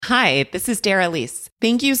Hi, this is Dara Lise.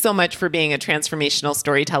 Thank you so much for being a Transformational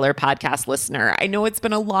Storyteller podcast listener. I know it's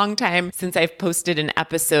been a long time since I've posted an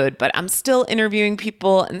episode, but I'm still interviewing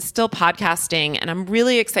people and still podcasting, and I'm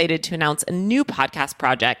really excited to announce a new podcast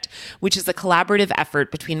project, which is a collaborative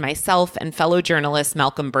effort between myself and fellow journalist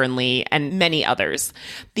Malcolm Burnley and many others.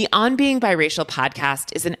 The On Being Biracial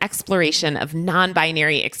podcast is an exploration of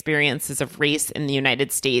non-binary experiences of race in the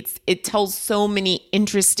United States. It tells so many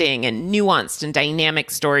interesting and nuanced and dynamic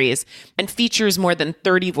stories and features more than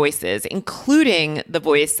 30 voices, including the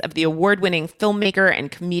voice of the award-winning filmmaker and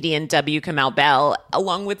comedian W. Kamau Bell,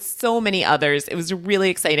 along with so many others. It was really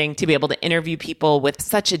exciting to be able to interview people with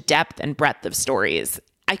such a depth and breadth of stories.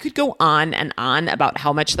 I could go on and on about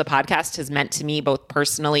how much the podcast has meant to me, both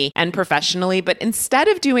personally and professionally, but instead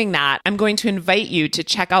of doing that, I'm going to invite you to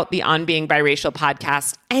check out the On Being Biracial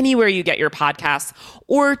podcast anywhere you get your podcasts,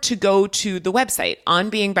 or to go to the website,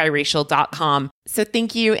 onbeingbiracial.com. So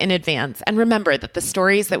thank you in advance. And remember that the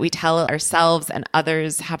stories that we tell ourselves and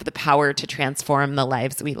others have the power to transform the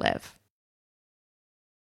lives we live.